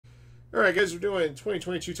All right, guys, we're doing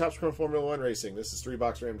 2022 Topps Chrome Formula One racing. This is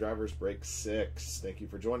 3-box Ram Drivers Break 6. Thank you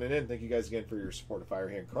for joining in. Thank you guys again for your support of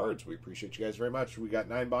Firehand Cards. We appreciate you guys very much. We got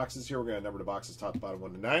 9 boxes here. We're going to number the boxes top to bottom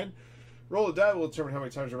 1 to 9. Roll the die. We'll determine how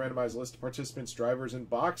many times we randomize a list of participants, drivers, and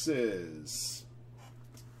boxes.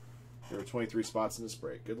 There are 23 spots in this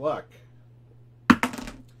break. Good luck.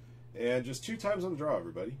 And just 2 times on the draw,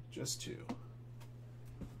 everybody. Just 2.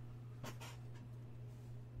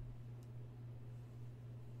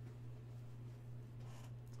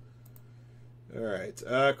 All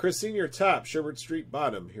right, Chris Senior top, Sherbert Street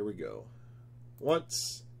bottom. Here we go.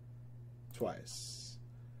 Once, twice.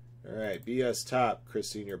 All right, BS top, Chris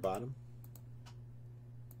Senior bottom.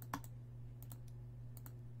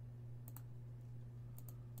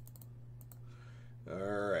 All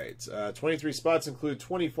right, 23 spots include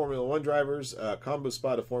 20 Formula One drivers, combo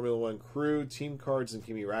spot of Formula One crew, team cards, and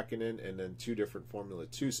Kimi Räikkönen, and then 2 different Formula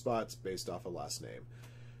 2 spots based off of last name.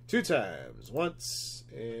 2 times, once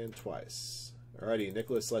and twice. Alrighty,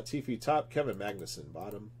 Nicholas Latifi top, Kevin Magnussen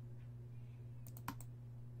bottom.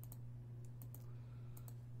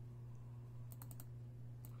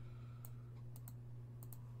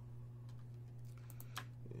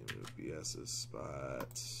 And move BS's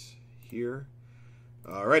spot here.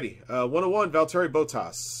 Alrighty, 101, Valtteri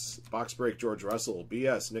Bottas. Box break, George Russell.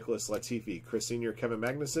 BS, Nicholas Latifi. Chris Senior, Kevin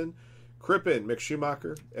Magnussen. Crippen, Mick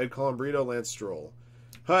Schumacher. Ed Colombrito, Lance Stroll.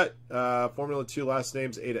 Hut, Formula 2 last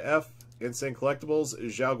names A to F. Insane Collectibles,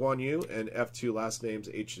 Zhao Guanyu, and F2 last names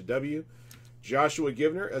H to W. Joshua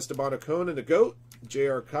Givner, Esteban Ocon and the GOAT.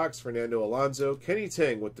 J.R. Cox, Fernando Alonso. Kenny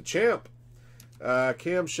Tang with the champ.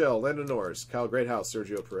 Cam Shell, Lando Norris. Kyle Greathouse,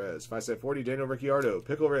 Sergio Perez. 540, Daniel Ricciardo.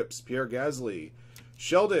 Pickle Rips, Pierre Gasly.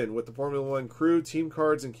 Sheldon with the Formula One crew, team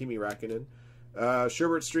cards, and Kimi Räikkönen.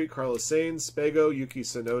 Sherbert Street, Carlos Sainz. Spago, Yuki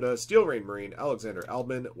Tsunoda. Steel Rain Marine, Alexander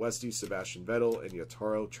Albon. Westy, Sebastian Vettel. And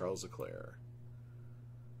Yotaro, Charles Leclerc.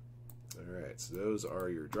 All right, so those are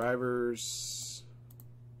your drivers.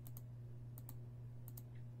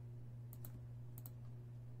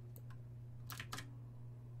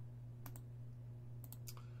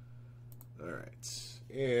 All right,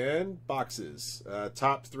 and boxes.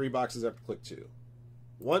 Top 3 boxes after click 2.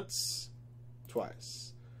 Once,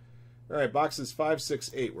 twice. All right, boxes 5,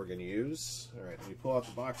 6, 8 we're going to use. All right, let me pull out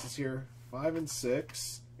the boxes here. 5 and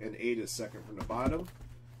 6, and 8 is second from the bottom.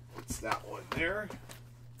 It's that one there.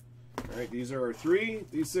 All right, these are our 3.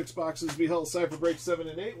 These 6 boxes will be held aside for break 7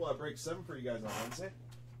 and 8. We'll have break 7 for you guys on Wednesday.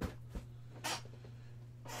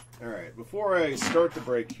 All right, before I start the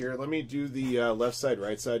break here, let me do the left side,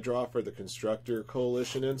 right side draw for the Constructor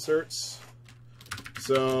Coalition inserts.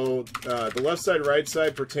 So the left side, right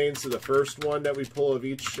side pertains to the first one that we pull of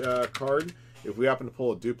each card. If we happen to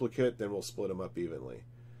pull a duplicate, then we'll split them up evenly.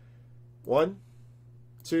 1,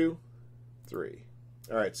 2, 3.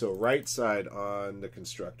 All right, so right side on the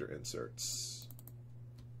Constructor inserts.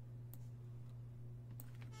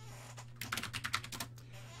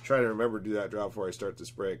 Trying to remember to do that draw before I start this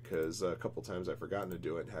break because a couple times I've forgotten to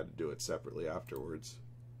do it and had to do it separately afterwards.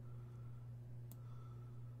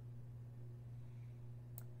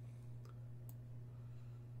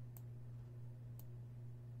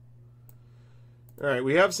 All right,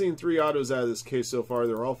 we have seen 3 autos out of this case so far.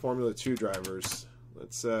 They're all Formula 2 drivers.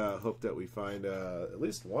 Let's hope that we find at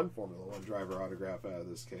least 1 Formula 1 driver autograph out of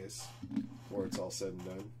this case before it's all said and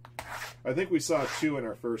done. I think we saw 2 in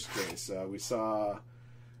our first case. We saw,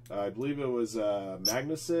 I believe it was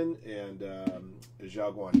Magnussen and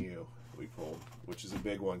Zhao Guanyu we pulled, which is a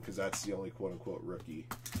big one because that's the only quote-unquote rookie.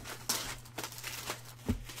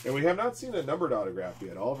 And we have not seen a numbered autograph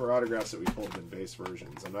yet. All of our autographs that we pulled have been base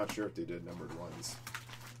versions. I'm not sure if they did numbered ones.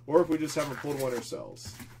 Or if we just haven't pulled one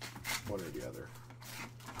ourselves. One or the other.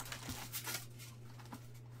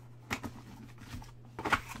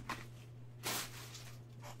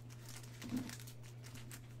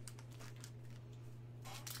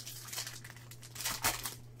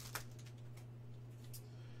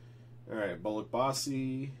 All right, Bullock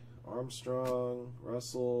Bossy, Armstrong,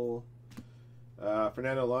 Russell,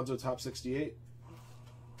 Fernando Alonso, top 68.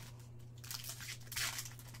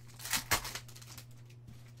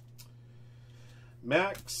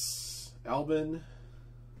 Max, Albon,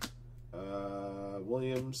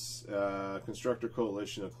 Williams, Constructor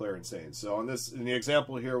Coalition, Leclerc, and Sainz. So on this, in the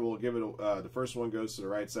example here, we'll give it the first one goes to the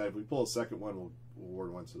right side. If we pull a second one, we'll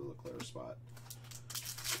award one to the Leclerc spot.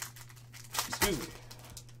 Excuse me.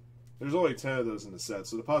 There's only 10 of those in the set,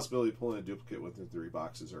 so the possibility of pulling a duplicate within 3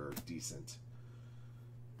 boxes are decent.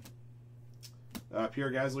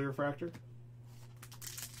 Pierre Gasly refractor.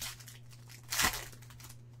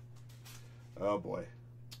 Oh boy.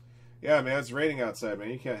 Yeah, man, it's raining outside, man.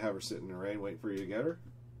 You can't have her sit in the rain waiting for you to get her.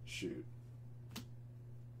 Shoot.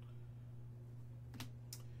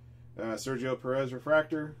 Sergio Perez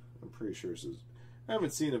refractor. I'm pretty sure this is... I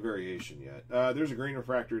haven't seen a variation yet. There's a green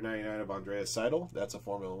refractor 99 of Andreas Seidel. That's a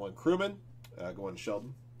Formula 1 crewman. Going to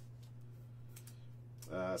Sheldon.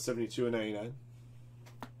 72 and 99.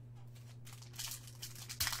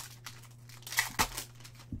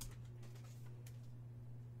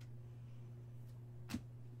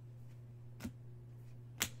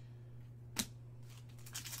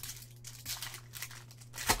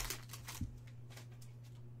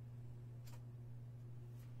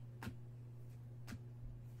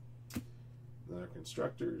 Another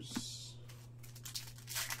constructors.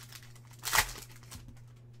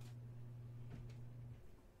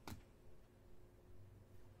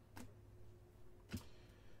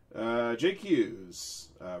 Jake Hughes,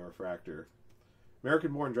 refractor.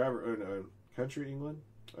 American-born driver. Oh, no. Country, England?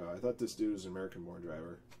 I thought this dude was an American-born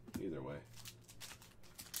driver. Either way.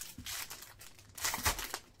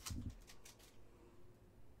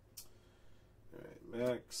 Alright,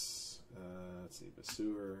 Max. Let's see.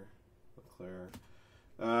 Basur. Leclerc.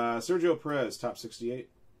 Sergio Perez, top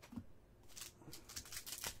 68.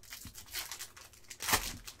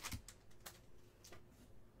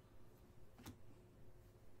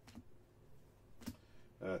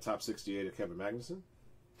 Top 68 of Kevin Magnussen.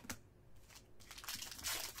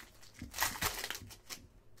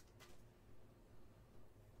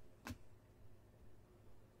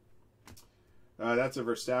 That's a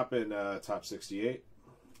Verstappen top 68.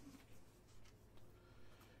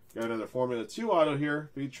 Got another Formula 2 auto here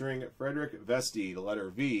featuring Frederick Vesti, the letter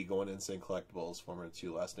V, going in Insane Collectibles. Formula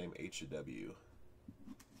 2, last name H-W.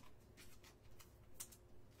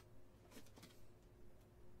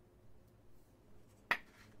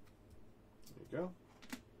 Go.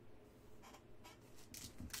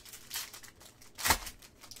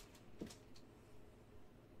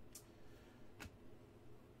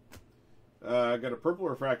 I got a purple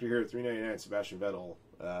refractor here at 399. Sebastian Vettel.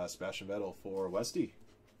 Sebastian Vettel for Westy.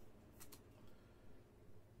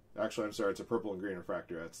 Actually, I'm sorry. It's a purple and green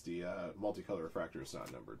refractor. That's the multicolor refractor. It's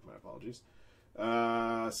not numbered. My apologies.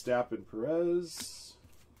 Stapp and Perez.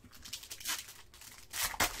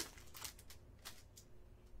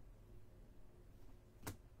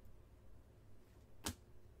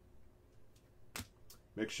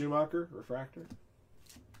 Mick Schumacher, refractor.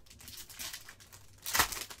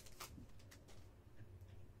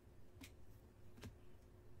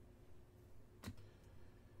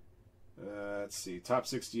 Let's see, top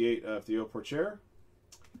 68 of Theo Porcher.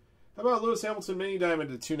 How about Lewis Hamilton Mini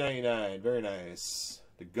Diamond to 299? Very nice.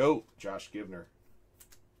 The GOAT, Josh Givner.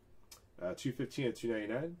 215 at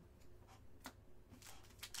 299.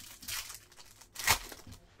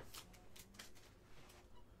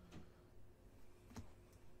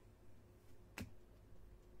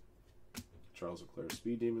 Charles Leclerc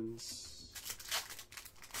Speed Demons.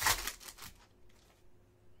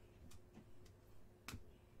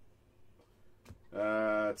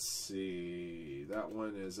 Let's see. That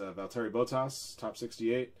one is Valtteri Bottas, top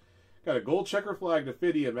 68. Got a gold checker flag to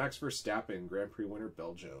Fidia, Max Verstappen, Grand Prix winner,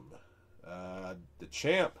 Belgium. The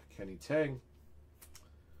champ, Kenny Tang.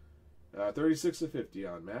 36 of 50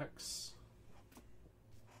 on Max.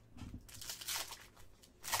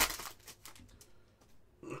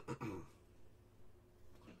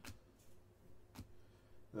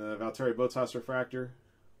 Valtteri Bottas refractor.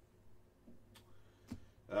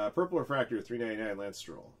 Purple refractor, 399, Lance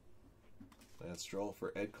Stroll. Lance Stroll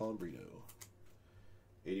for Ed Colombrito.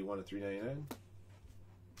 81 to 399.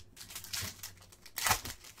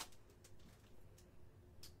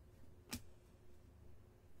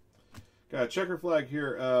 Got a checker flag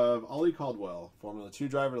here of Ollie Caldwell. Formula 2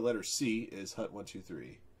 driver, letter C is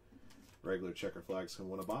Hut123. Regular checker flags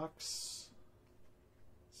come in a box.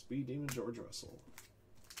 Speed Demon George Russell.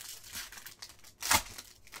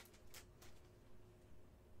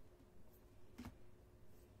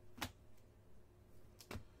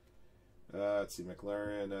 Let's see,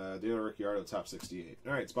 McLaren, Daniel Ricciardo, top 68.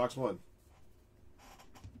 All right, it's box one.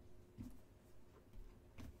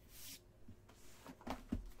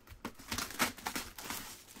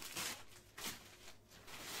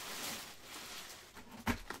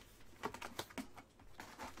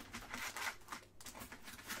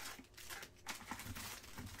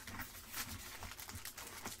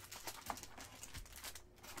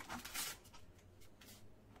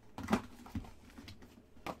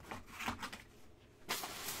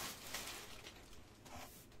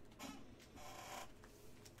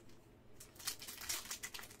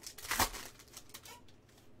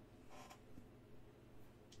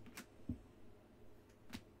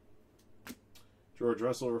 George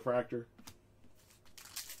Russell refractor.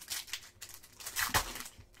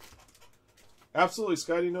 Absolutely,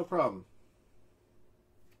 Scotty, no problem.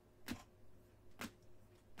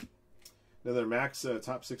 Another Max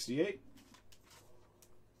top 68.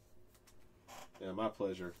 Yeah, my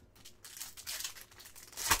pleasure.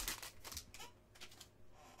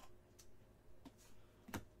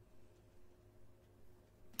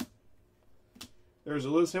 There's a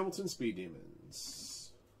Lewis Hamilton Speed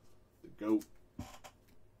Demons. The GOAT.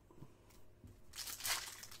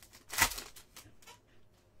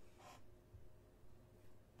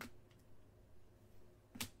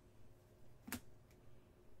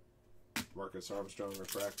 Marcus Armstrong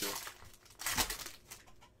refractor.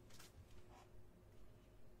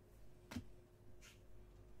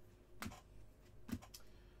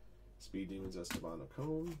 Speed Demons Esteban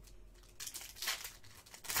Ocon.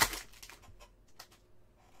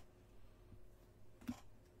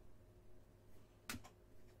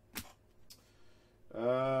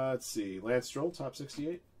 Let's see. Lance Stroll, top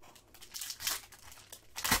 68.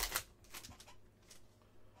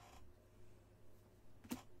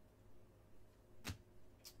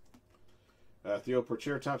 Theo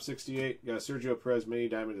Porcher, top 68. Got Sergio Perez, mini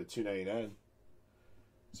diamond at 299.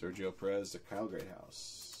 Sergio Perez to Kyle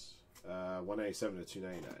Greathouse. 197 to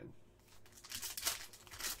 299.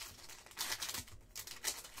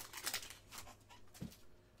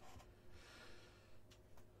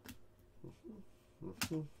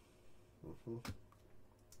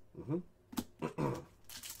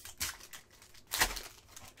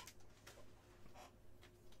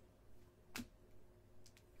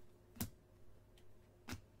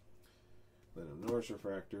 Lennon Norris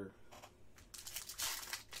refractor.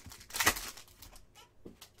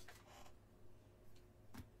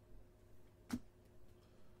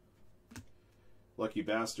 Lucky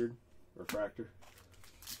Bastard refractor.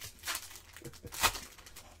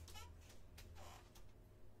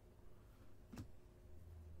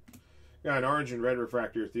 Got an orange and red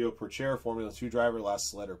refractor. Theo Porcher, Formula 2 driver,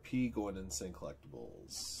 last letter P, going in Insane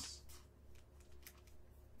Collectibles.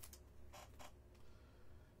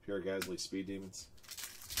 Pierre Gasly Speed Demons.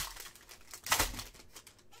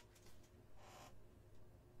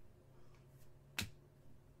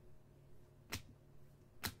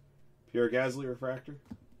 Pierre Gasly refractor.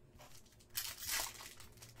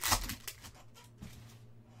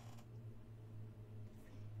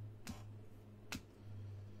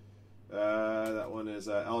 That one is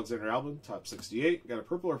Alexander Albon, top 68. Got a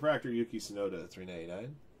purple refractor, Yuki Tsunoda,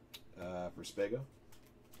 399 for Spago.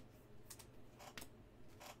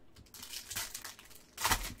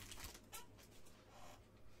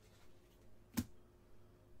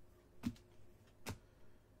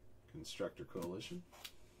 Constructor Coalition.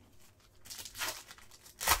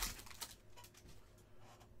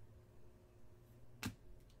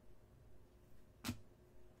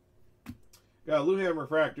 Got a Luham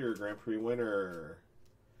refractor, Grand Prix winner.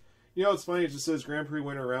 You know, it's funny, it just says Grand Prix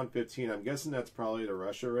winner round 15. I'm guessing that's probably the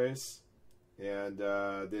Russia race. And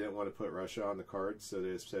they didn't want to put Russia on the card, so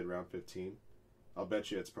they just said round 15. I'll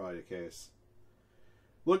bet you it's probably the case.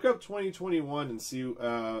 Look up 2021 and see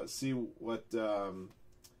what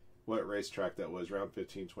racetrack that was, round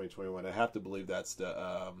 15, 2021. I have to believe that's the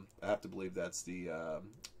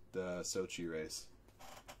Sochi race.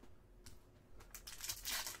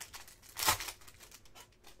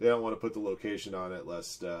 They don't want to put the location on it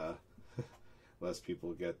lest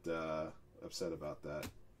people get upset about that.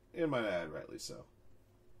 And might add, rightly so.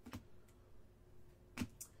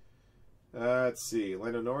 Let's see.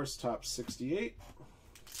 Lando Norris, top 68.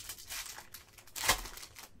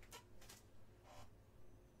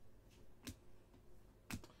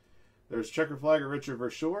 There's checker flagger Richard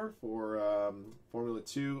Verschoor for Formula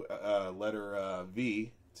 2, letter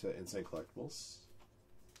V to Insane Collectibles.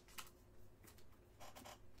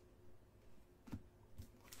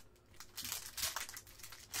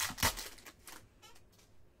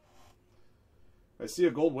 I see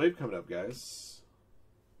a gold wave coming up, guys.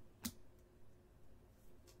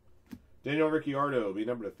 Daniel Ricciardo, be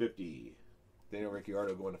numbered to 50. Daniel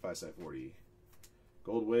Ricciardo going to 5/40.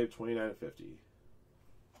 Gold wave, 29/50.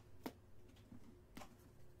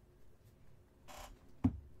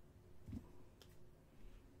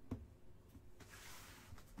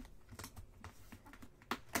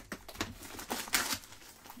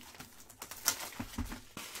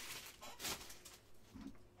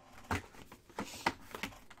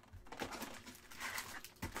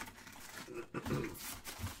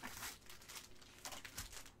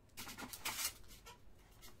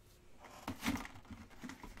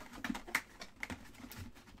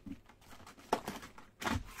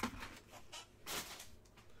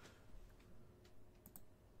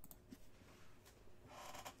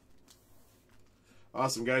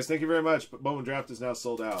 Awesome, guys. Thank you very much. Bowman Draft is now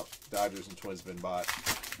sold out. Dodgers and Twins have been bought.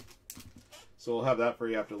 So we'll have that for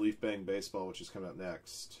you after Leaf Bang Baseball, which is coming up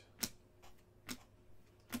next.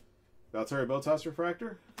 Valtteri Bottas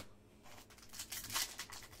refractor.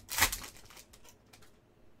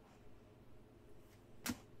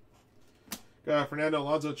 Got Fernando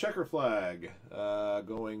Alonso checker flag.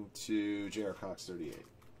 Going to J.R. Cox 38.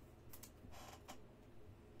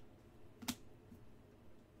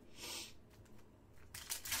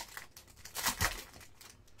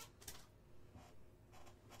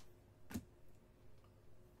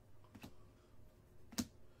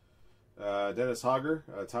 Dennis Hogger,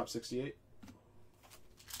 top 68.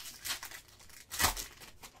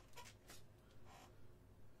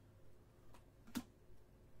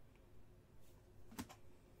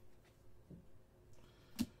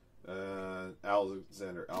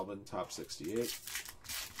 Alexander Albin, top 68.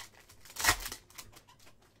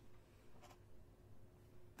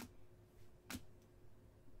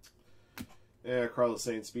 Carlos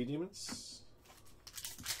Sainz, Speed Demons.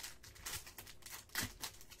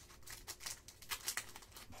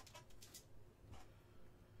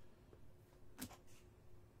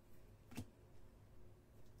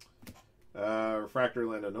 Refractor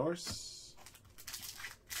Lando Norris.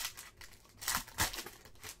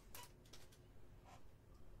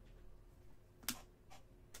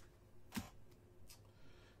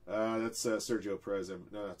 That's Sergio Perez.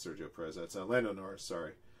 No, not Sergio Perez. That's Lando Norris,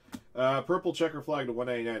 sorry. Purple checker flag to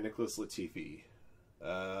 199, Nicholas Latifi.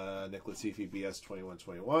 Nick Latifi, BS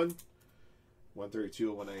 2121. 132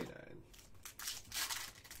 to 199.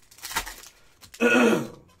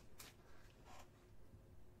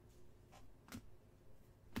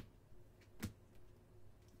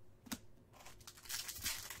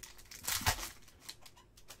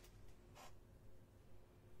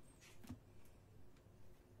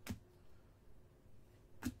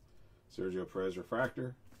 Sergio Perez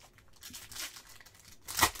refractor.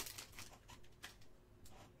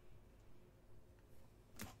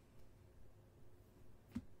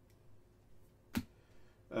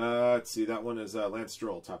 Let's see, that one is Lance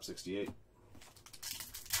Stroll, top 68.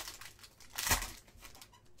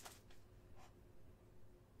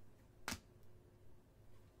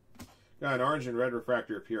 Got an orange and red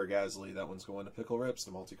refractor, Pierre Gasly. That one's going to Pickle Rips.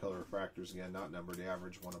 The multicolor refractors, again, not numbered. The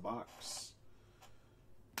average one a box.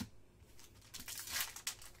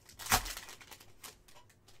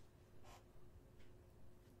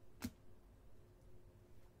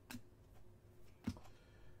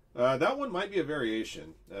 That one might be a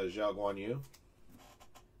variation, Zhao Guanyu.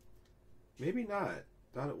 Maybe not.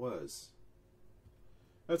 Thought it was.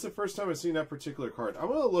 That's the first time I've seen that particular card. I'm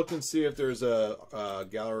going to look and see if there's a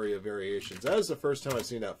gallery of variations. That is the first time I've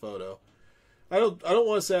seen that photo. I don't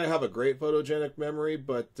want to say I have a great photogenic memory,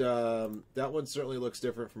 but that one certainly looks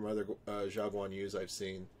different from other Zhao Guanyus I've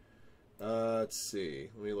seen. Let's see.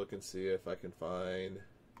 Let me look and see if I can find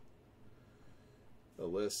a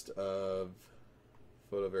list of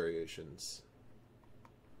photo variations.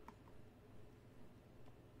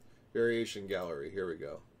 Variation gallery. Here we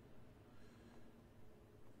go.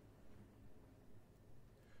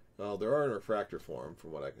 Well, there are in refractor form,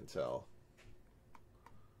 from what I can tell.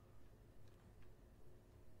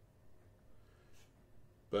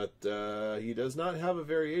 But he does not have a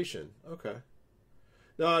variation. Okay.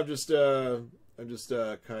 No, I'm just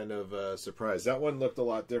kind of surprised. That one looked a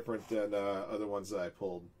lot different than other ones that I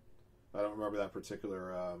pulled. I don't remember that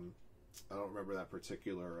particular.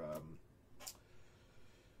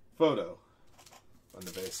 Photo on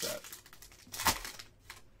the base set.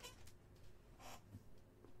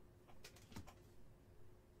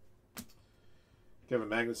 Kevin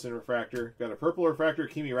Magnuson refractor. Got a purple refractor,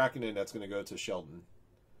 Kimi Räikkönen. That's going to go to Sheldon.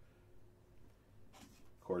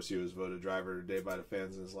 Of course, he was voted driver today by the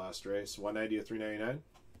fans in his last race. 190 to 399.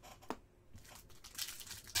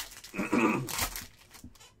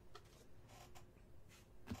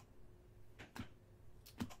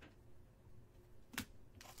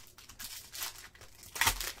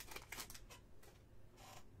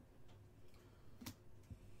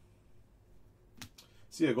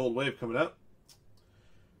 See a gold wave coming up.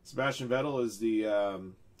 Sebastian Vettel is the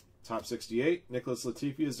top 68. Nicholas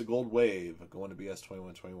Latifi is the gold wave, going to BS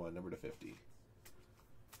 2121, number to 50.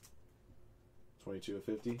 22 of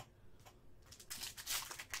 50.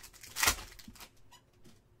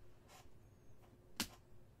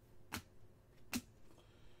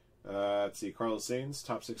 Let's see, Carlos Sainz,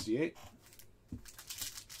 top 68.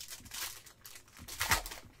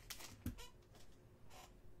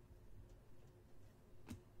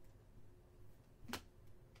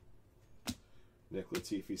 Nick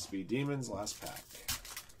Latifi, Speed Demons, last pack.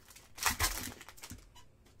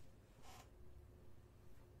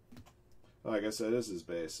 Oh, I guess that is his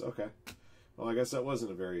base. Okay. Well, I guess that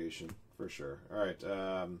wasn't a variation for sure. All right.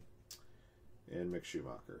 And Mick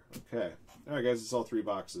Schumacher. Okay. All right, guys. It's all 3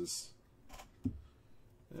 boxes.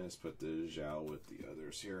 And let's put the Zhao with the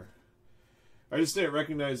others here. I just didn't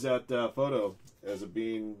recognize that photo as it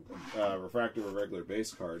being refractive or regular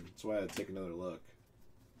base card. That's why I had to take another look.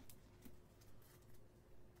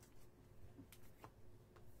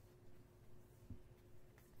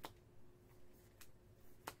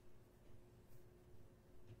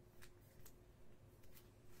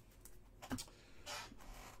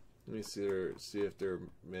 Let me see if they're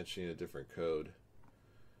mentioning a different code.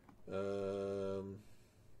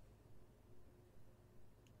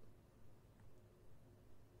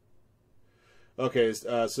 Okay,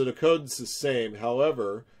 so the code's the same.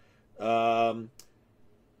 However, while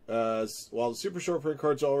the super short print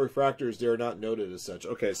cards are all refractors, they are not noted as such.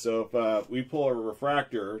 Okay, so if we pull a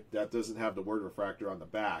refractor that doesn't have the word refractor on the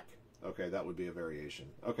back, okay, that would be a variation.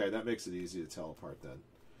 Okay, that makes it easy to tell apart then.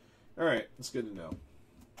 All right, that's good to know.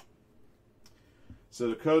 So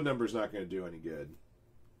the code number is not going to do any good.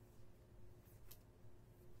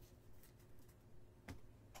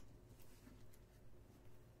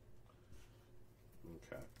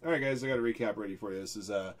 Okay. All right, guys, I got a recap ready for you. This is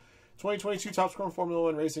 2022 Topps Chrome Formula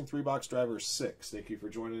 1 Racing 3-box driver 6. Thank you for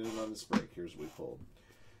joining in on this break. Here's what we pulled.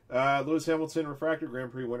 Lewis Hamilton Refractor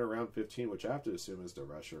Grand Prix winner round 15, which I have to assume is the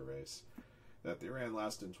Russia race that they ran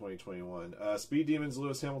last in 2021. Speed Demons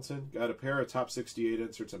Lewis Hamilton. Got a pair of top 68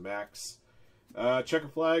 inserts of Max. Checker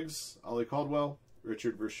flags, Ollie Caldwell,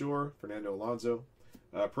 Richard Versure, Fernando Alonso.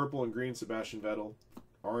 Purple and green, Sebastian Vettel.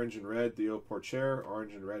 Orange and red, Theo Porcher.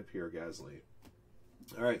 Orange and red, Pierre Gasly.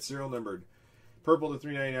 All right, serial numbered. Purple to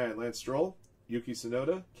 399, Lance Stroll. Yuki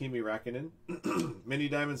Tsunoda, Kimi Räikkönen. Mini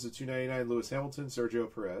diamonds to 299, Lewis Hamilton, Sergio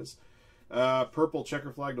Perez. Purple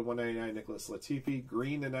checker flag to 199, Nicholas Latifi.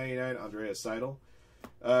 Green to 99, Andrea Seidel.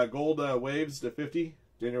 Gold waves to 50,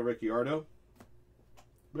 Daniel Ricciardo.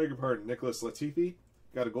 Beg your pardon, Nicholas Latifi.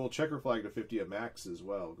 Got a gold checker flag to 50 of Max as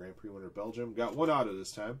well. Grand Prix winner Belgium. Got one auto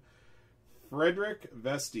this time. Frederick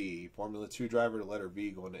Vesti, Formula 2 driver to letter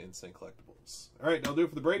V, going to Instant Collectibles. All right, that'll do it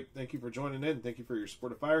for the break. Thank you for joining in. Thank you for your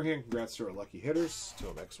support of Firehand. Congrats to our lucky hitters.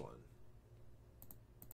 Till next one.